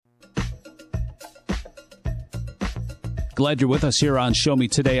Glad you're with us here on Show Me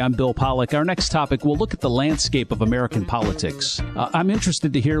Today. I'm Bill Pollack. Our next topic, we'll look at the landscape of American politics. I'm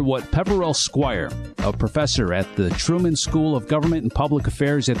interested to hear what Peverell Squire, a professor at the Truman School of Government and Public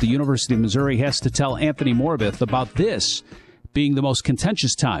Affairs at the University of Missouri, has to tell Anthony Morbith about this being the most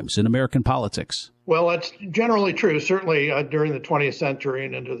contentious times in American politics. Well, that's generally true. Certainly during the 20th century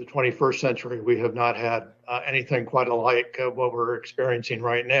and into the 21st century, we have not had anything quite alike what we're experiencing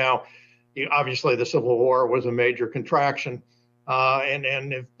right now. Obviously, the Civil War was a major contraction,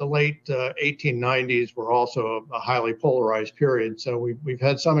 and if the late 1890s were also a highly polarized period. So we've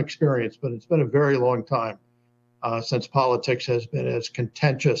had some experience, but it's been a very long time since politics has been as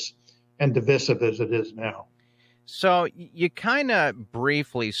contentious and divisive as it is now. So you kind of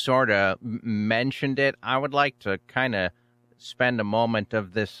briefly sort of mentioned it. I would like to kind of spend a moment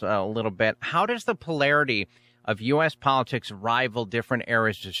of this a little bit. How does the polarity of U.S. politics rival different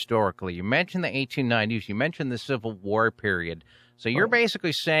eras historically? You mentioned the 1890s. You mentioned the Civil War period. So you're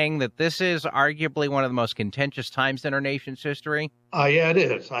basically saying that this is arguably one of the most contentious times in our nation's history? Yeah, it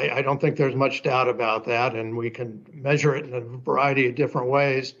is. I don't think there's much doubt about that, and we can measure it in a variety of different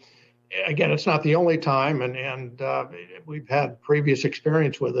ways. Again, it's not the only time, and we've had previous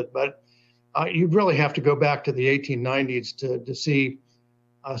experience with it, but you really have to go back to the 1890s to see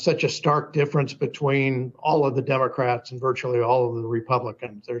such a stark difference between all of the Democrats and virtually all of the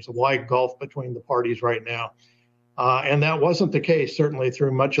Republicans. There's a wide gulf between the parties right now. And that wasn't the case, certainly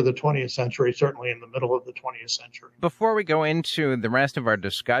through much of the 20th century, certainly in the middle of the 20th century. Before we go into the rest of our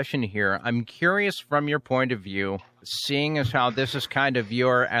discussion here, I'm curious from your point of view, seeing as how this is kind of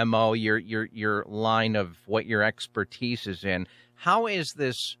your MO, your line of what your expertise is in, how is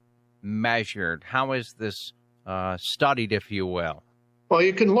this measured? How is this studied, if you will? Well,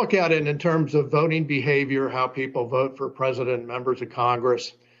 you can look at it in terms of voting behavior, how people vote for president, members of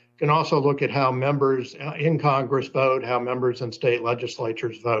Congress. You can also look at how members in Congress vote, how members in state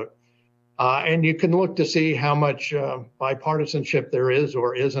legislatures vote. And you can look to see how much bipartisanship there is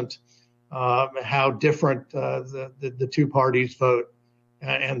or isn't, how different the two parties vote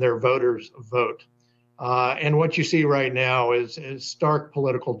and their voters vote. And what you see right now is stark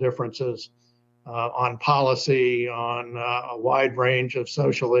political differences on policy, on a wide range of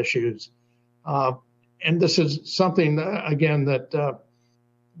social issues. And this is something, again, that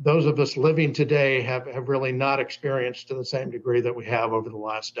those of us living today have really not experienced to the same degree that we have over the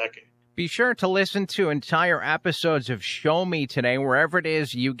last decade. Be sure to listen to entire episodes of Show Me Today, wherever it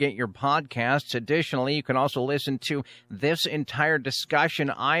is you get your podcasts. Additionally, you can also listen to this entire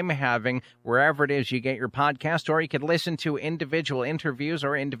discussion I'm having wherever it is you get your podcast, or you could listen to individual interviews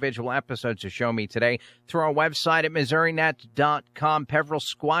or individual episodes of Show Me Today through our website at MissouriNet.com. Peverell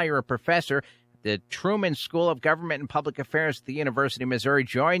Squire, a professor the Truman School of Government and Public Affairs at the University of Missouri,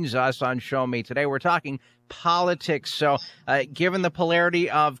 joins us on Show Me Today. We're talking politics. So given the polarity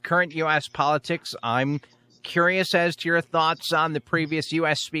of current U.S. politics, I'm curious as to your thoughts on the previous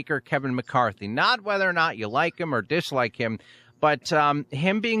U.S. Speaker, Kevin McCarthy. Not whether or not you like him or dislike him, but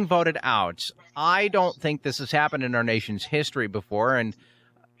him being voted out. I don't think this has happened in our nation's history before. And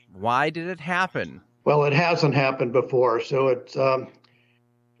why did it happen? Well, it hasn't happened before, so it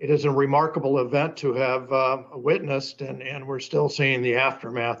is a remarkable event to have witnessed, and we're still seeing the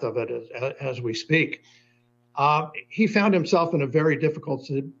aftermath of it as we speak. He found himself in a very difficult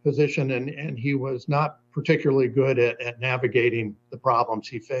position, and he was not particularly good at navigating the problems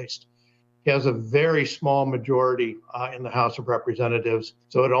he faced. He has a very small majority in the House of Representatives,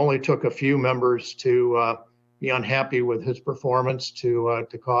 so it only took a few members to be unhappy with his performance to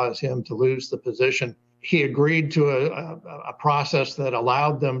cause him to lose the position. He agreed to a process that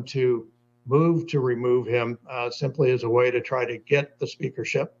allowed them to move to remove him simply as a way to try to get the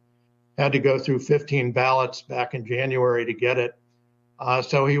speakership. Had to go through 15 ballots back in January to get it.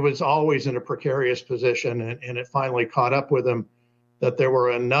 So he was always in a precarious position, and it finally caught up with him that there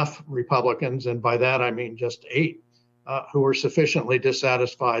were enough Republicans, and by that I mean just 8, who were sufficiently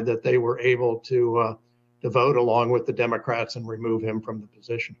dissatisfied that they were able to vote along with the Democrats and remove him from the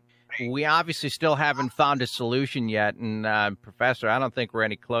position. We obviously still haven't found a solution yet, and Professor, I don't think we're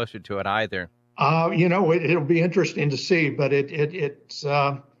any closer to it either. It'll be interesting to see, but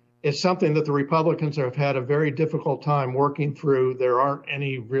it's something that the Republicans have had a very difficult time working through. There aren't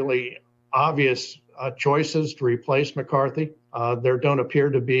any really obvious choices to replace McCarthy. There don't appear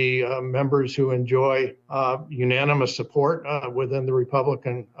to be members who enjoy unanimous support within the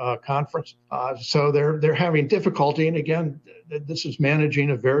Republican conference. So they're having difficulty. And again, this is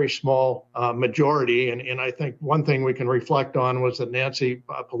managing a very small majority. And I think one thing we can reflect on was that Nancy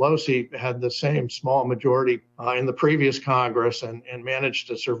Pelosi had the same small majority in the previous Congress and managed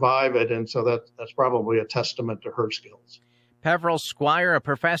to survive it. And so that's probably a testament to her skills. Pepperell Squire, a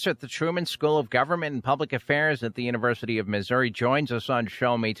professor at the Truman School of Government and Public Affairs at the University of Missouri, joins us on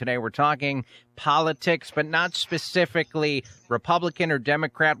Show Me today. We're talking politics, but not specifically Republican or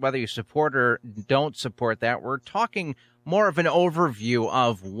Democrat, whether you support or don't support that. We're talking more of an overview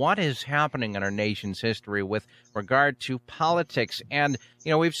of what is happening in our nation's history with regard to politics. And,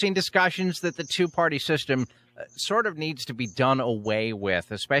 we've seen discussions that the two-party system sort of needs to be done away with,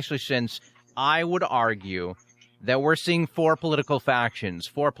 especially since I would argue that we're seeing four political factions,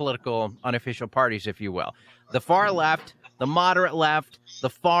 four political unofficial parties, if you will. The far left, the moderate left, the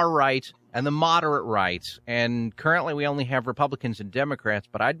far right, and the moderate right. And currently we only have Republicans and Democrats,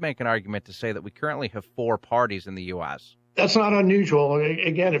 but I'd make an argument to say that we currently have four parties in the U.S. That's not unusual.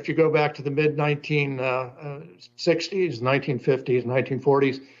 Again, if you go back to the mid-1960s, 1950s,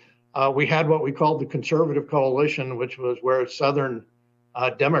 1940s, we had what we called the Conservative Coalition, which was where Southern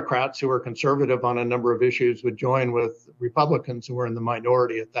Democrats who were conservative on a number of issues would join with Republicans who were in the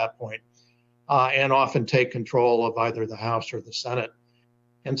minority at that point, and often take control of either the House or the Senate.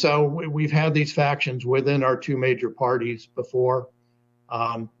 And so we've had these factions within our two major parties before.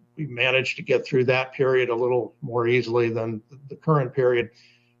 We managed to get through that period a little more easily than the current period.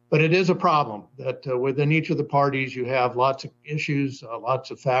 But it is a problem that within each of the parties, you have lots of issues,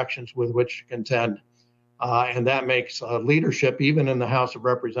 lots of factions with which to contend. And that makes leadership, even in the House of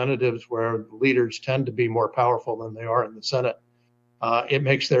Representatives, where leaders tend to be more powerful than they are in the Senate, it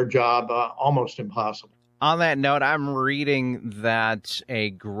makes their job almost impossible. On that note, I'm reading that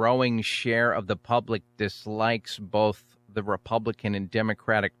a growing share of the public dislikes both the Republican and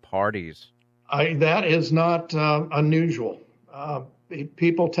Democratic parties. That is not unusual.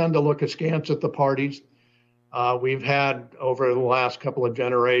 People tend to look askance at the parties. We've had, over the last couple of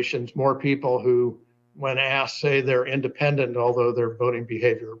generations, more people who, when asked, say they're independent, although their voting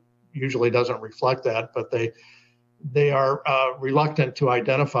behavior usually doesn't reflect that, but they are reluctant to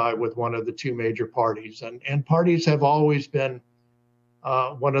identify with one of the two major parties. And parties have always been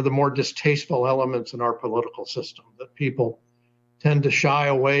one of the more distasteful elements in our political system, that people tend to shy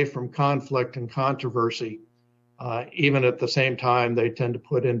away from conflict and controversy. Even at the same time, they tend to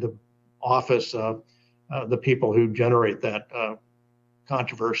put into office the people who generate that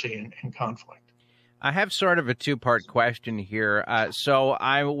controversy and conflict. I have sort of a two-part question here. So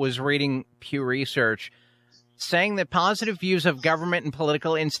I was reading Pew Research saying that positive views of government and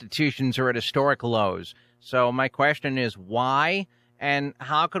political institutions are at historic lows. So my question is why, and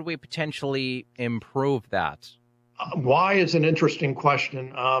how could we potentially improve that? Why is an interesting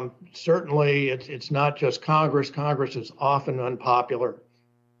question. Certainly, it's not just Congress. Congress is often unpopular.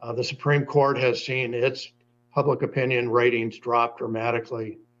 The Supreme Court has seen its public opinion ratings drop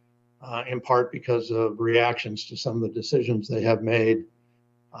dramatically, in part because of reactions to some of the decisions they have made.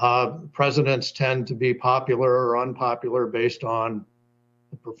 Presidents tend to be popular or unpopular based on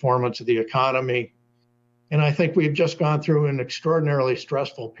the performance of the economy. And I think we've just gone through an extraordinarily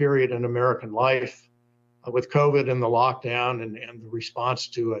stressful period in American life with COVID and the lockdown and the response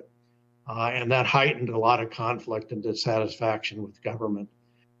to it. And that heightened a lot of conflict and dissatisfaction with government.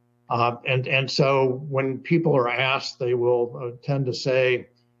 And so when people are asked, they will tend to say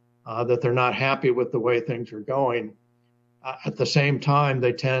that they're not happy with the way things are going. At the same time,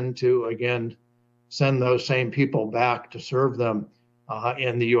 they tend to, again, send those same people back to serve them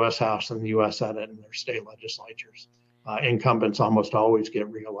in the U.S. House and the U.S. Senate and their state legislatures. Incumbents almost always get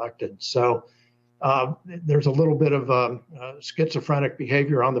reelected. So there's a little bit of schizophrenic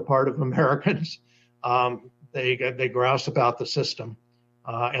behavior on the part of Americans. They grouse about the system.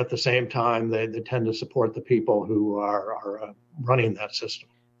 At the same time, they tend to support the people who are running that system.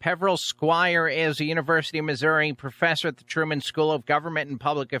 Pepperell Squire is a University of Missouri professor at the Truman School of Government and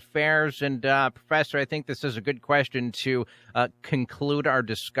Public Affairs. And, Professor, I think this is a good question to conclude our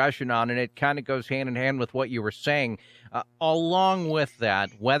discussion on, and it kind of goes hand in hand with what you were saying. Along with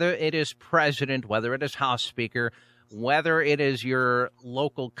that, whether it is president, whether it is House Speaker, whether it is your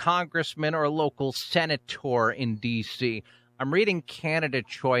local congressman or local senator in D.C., I'm reading candidate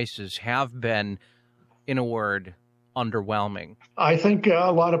choices have been, in a word, underwhelming. I think a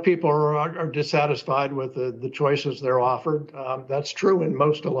lot of people are dissatisfied with the choices they're offered. That's true in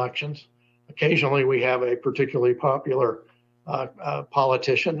most elections. Occasionally we have a particularly popular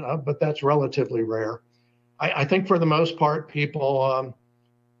politician, but that's relatively rare. I think for the most part, people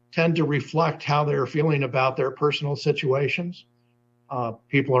tend to reflect how they're feeling about their personal situations.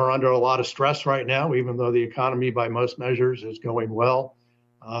 People are under a lot of stress right now, even though the economy by most measures is going well.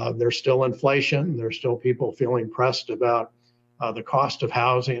 There's still inflation. There's still people feeling pressed about the cost of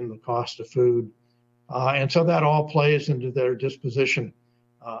housing, the cost of food. And so that all plays into their disposition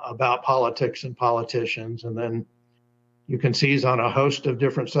about politics and politicians. And then you can seize on a host of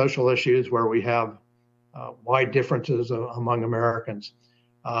different social issues where we have wide differences among Americans.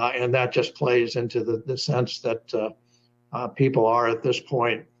 And that just plays into the sense that people are at this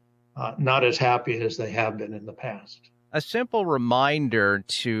point not as happy as they have been in the past. A simple reminder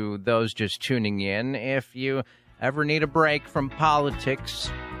to those just tuning in, if you ever need a break from politics,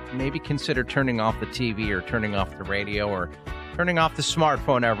 maybe consider turning off the TV or turning off the radio or turning off the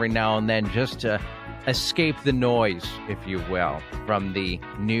smartphone every now and then, just to escape the noise, if you will, from the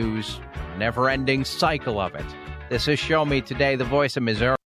news never-ending cycle of it. This is Show Me Today, the voice of Missouri.